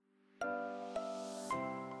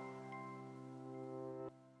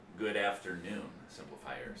good afternoon,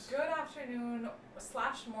 Simplifiers. Good afternoon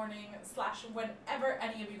 / morning / whenever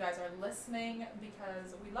any of you guys are listening,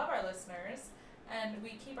 because we love our listeners and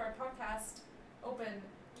we keep our podcast open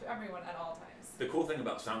to everyone at all times. The cool thing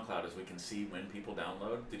about SoundCloud is we can see when people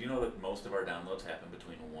download. Did you know that most of our downloads happen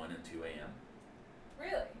between 1 and 2 a.m.?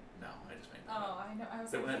 Really? No, I just made that Oh, up. I know. I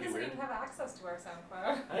was Wouldn't like, that he be doesn't weird? even have access to our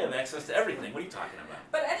SoundCloud. I have access to everything. What are you talking about?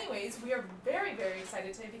 But anyways, we are very, very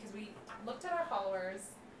excited today because we looked at our followers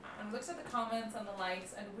and looked at the comments and the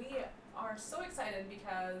likes, and we are so excited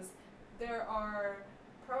because there are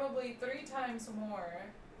probably 3 times more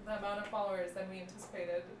the amount of followers than we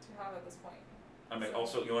anticipated to have at this point. I mean,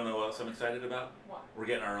 also, you want to know what else I'm excited about? What? We're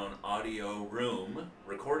getting our own audio room,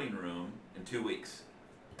 recording room, in 2 weeks.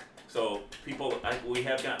 So we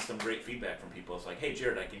have gotten some great feedback from people. It's like, hey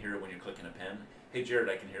Jared, I can hear it when you're clicking a pen. Hey Jared,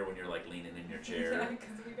 I can hear when you're like leaning in your chair. Yeah,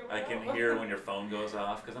 'cause we don't I can know. hear when your phone goes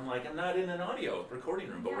off, because I'm like, I'm not in an audio recording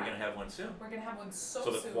room, but we're Yeah. going to have one soon. We're gonna have one so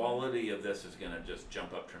So the soon. quality of this is going to just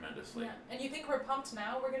jump up tremendously. Yeah, and you think we're pumped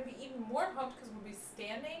now? We're gonna be even more pumped because we'll be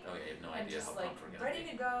standing Oh yeah, you have no and idea just how like pumped we're going to ready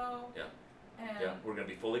be. to go. Yeah. And Yeah, we're going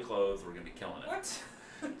to be fully clothed. We're going to be killing it. what?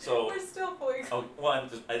 So- we're still fully. Oh well, I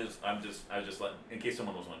was just letting, in case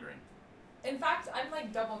someone was wondering. In fact, I'm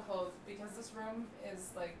like double clothed because this room is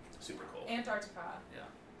like Super cold. Antarctica. Yeah.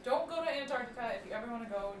 Don't go to Antarctica if you ever want to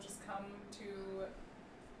go. Just come to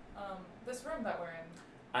this room that we're in.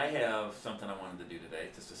 I have something I wanted to do today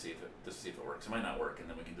just to see if it works. It might not work, and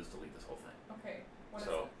then we can just delete this whole thing. Okay. What is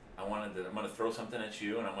So it? I'm going to throw something at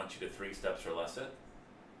you, and I want you to 3 steps or less it,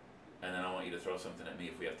 and then I want you to throw something at me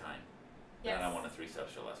if we have time. Yes. And I want to 3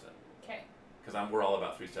 steps or less it, Okay. because we're all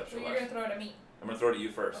about 3 steps So or you're less. gonna throw it at me. I'm gonna throw it at you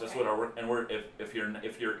first. That's Okay. what our work, and if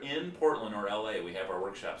you're in Portland or LA, we have our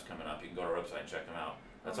workshops coming up. You can go to our website and check them out.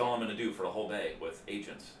 That's all I'm gonna do for the whole day with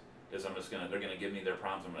agents. Is they're gonna give me their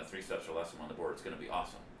problems. I'm gonna 3 steps or less them on the board. It's gonna be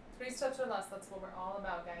awesome. 3 steps or less. That's what we're all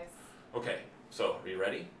about, guys. Okay, so are you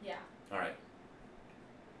ready? Yeah. All right.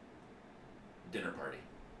 Dinner party.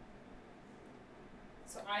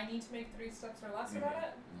 So I need to make 3 steps or less about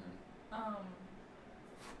it.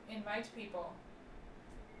 Invite people.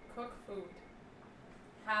 Cook food.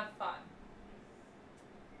 Have fun.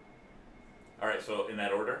 All right. So in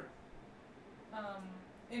that order.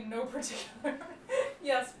 In no particular.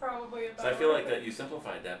 Yes, probably. So I feel like that you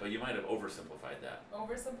simplified that, but you might have oversimplified that.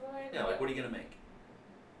 Oversimplified? Yeah. Like, what are you gonna make?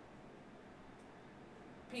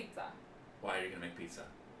 Pizza. Why are you gonna make pizza?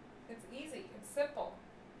 It's easy. It's simple.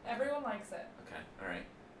 Everyone likes it. Okay. All right.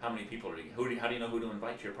 How many people are you? How do you know who to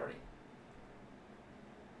invite to your party?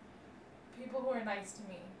 People who are nice to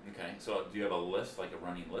me. Okay, so do you have a list, like a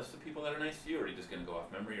running list of people that are nice to you, or are you just going to go off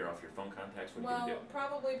memory or off your phone contacts? What are you Well, going to do?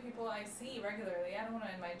 probably people I see regularly. I don't want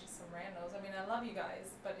to invite just some randos. I mean, I love you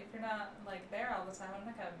guys, but if you're not like there all the time, I'm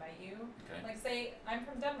not gonna invite you. Okay. Like, say I'm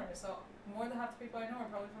from Denver, so more than half the people I know are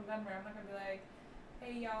probably from Denver. I'm not gonna be like,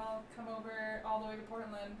 hey y'all, come over all the way to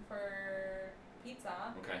Portland for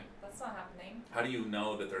pizza. Okay. That's not happening How do you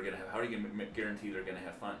know that they're going to have, how do you guarantee they're going to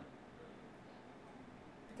have fun?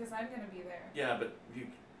 because I'm gonna be there. Yeah, but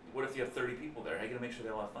what if you have 30 people there? How are you going to make sure they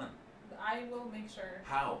all have fun? I will make sure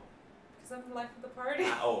How? because I'm the life of the party.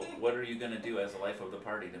 How? What are you going to do as the life of the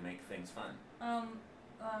party to make things fun?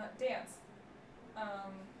 Dance.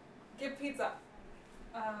 Give pizza.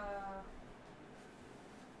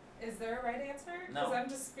 Is there a right answer? Because No. I'm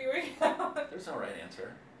just spewing out. There's no right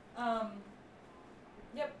answer.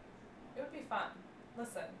 Yep. It would be fun.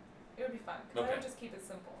 Listen, it would be fun because I Okay. would just keep it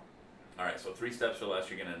simple. All right, so 3 steps or less.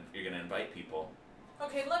 You're gonna invite people.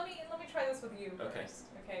 Okay, let me try this with you Okay. first.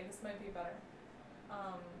 Okay, this might be better.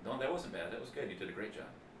 No, that wasn't bad. That was good. You did a great job.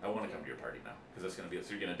 I want to Thank come to your party now because it's gonna be.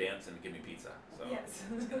 So you're gonna dance and give me pizza. So yes.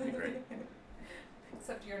 it's gonna be great.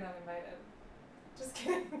 Except you're not invited. Just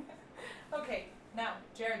kidding. Okay, now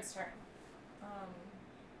Jared's turn.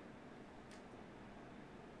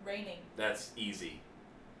 Raining. That's easy.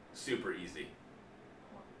 Super easy.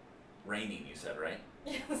 Raining, you said, right?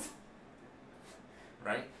 Yes.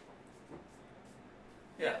 Right?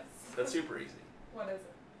 Yeah, Yes. that's super easy. What is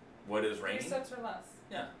it? What is 3 raining? steps or less.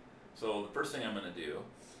 Yeah. So the first thing I'm going to do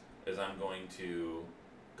is I'm going to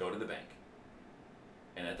go to the bank.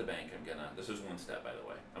 And at the bank, this is 1 step, by the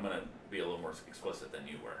way. I'm going to be a little more explicit than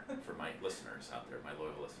you were for my listeners out there, my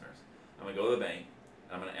loyal listeners. I'm going to go to the bank,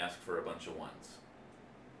 and I'm going to ask for a bunch of ones.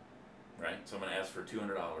 Right? So I'm going to ask for $200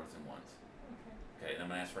 in ones. Okay. Okay, and I'm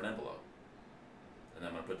going to ask for an envelope. And then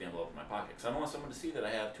I'm going to put the envelope in my pocket. Because I don't want someone to see that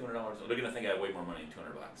I have $200. They're going to think I have way more money than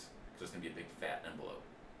 $200. Because it's going to be a big fat envelope.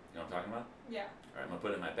 You know what I'm talking about? Yeah. Alright, I'm going to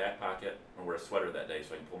put it in my back pocket. I'm going to wear a sweater that day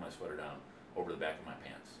so I can pull my sweater down over the back of my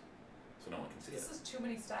pants. so no one can see This it. is too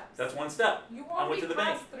many steps. That's one step. You I went already to the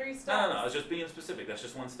passed bank. 3 steps. No, I was just being specific. That's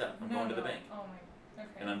just one step. I'm going to the bank, Oh my.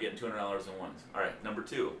 Okay. and I'm getting $200 in ones. All right, number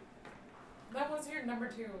 2. That was your number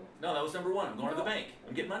 2. No, that was number 1. I'm going to the No. bank.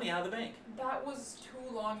 I'm getting money out of the bank. That was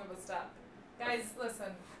too long of a step. Guys,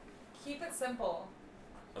 listen. Keep it simple.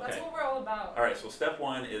 That's Okay. what we're all about. All right. So step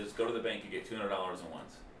 1 is go to the bank. You get $200 in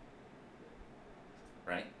ones.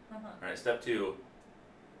 Right. Uh-huh. All right. Step 2.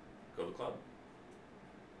 Go to the club.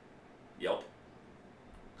 Yelp.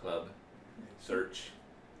 Club. Search.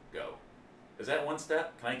 Go. Is that one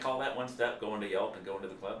step? Can I call that one step? Going to Yelp and going to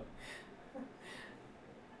the club?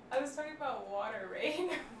 I was talking about water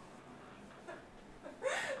rain.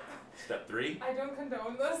 Step 3. I don't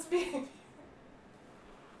condone this behavior.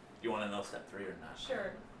 You want to know step 3 or not?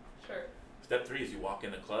 Sure. Step 3 is you walk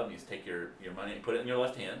in the club and you take your money and put it in your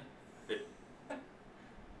left hand.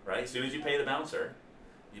 Right? As soon as you pay the bouncer,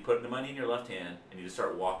 you put the money in your left hand and you just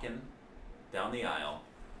start walking down the aisle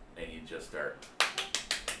and you just start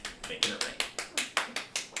making it rain.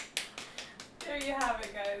 There you have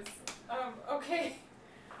it, guys. Okay.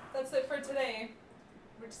 That's it for today.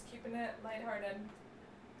 We're just keeping it lighthearted.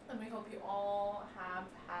 And we hope you all have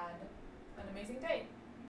had an amazing day.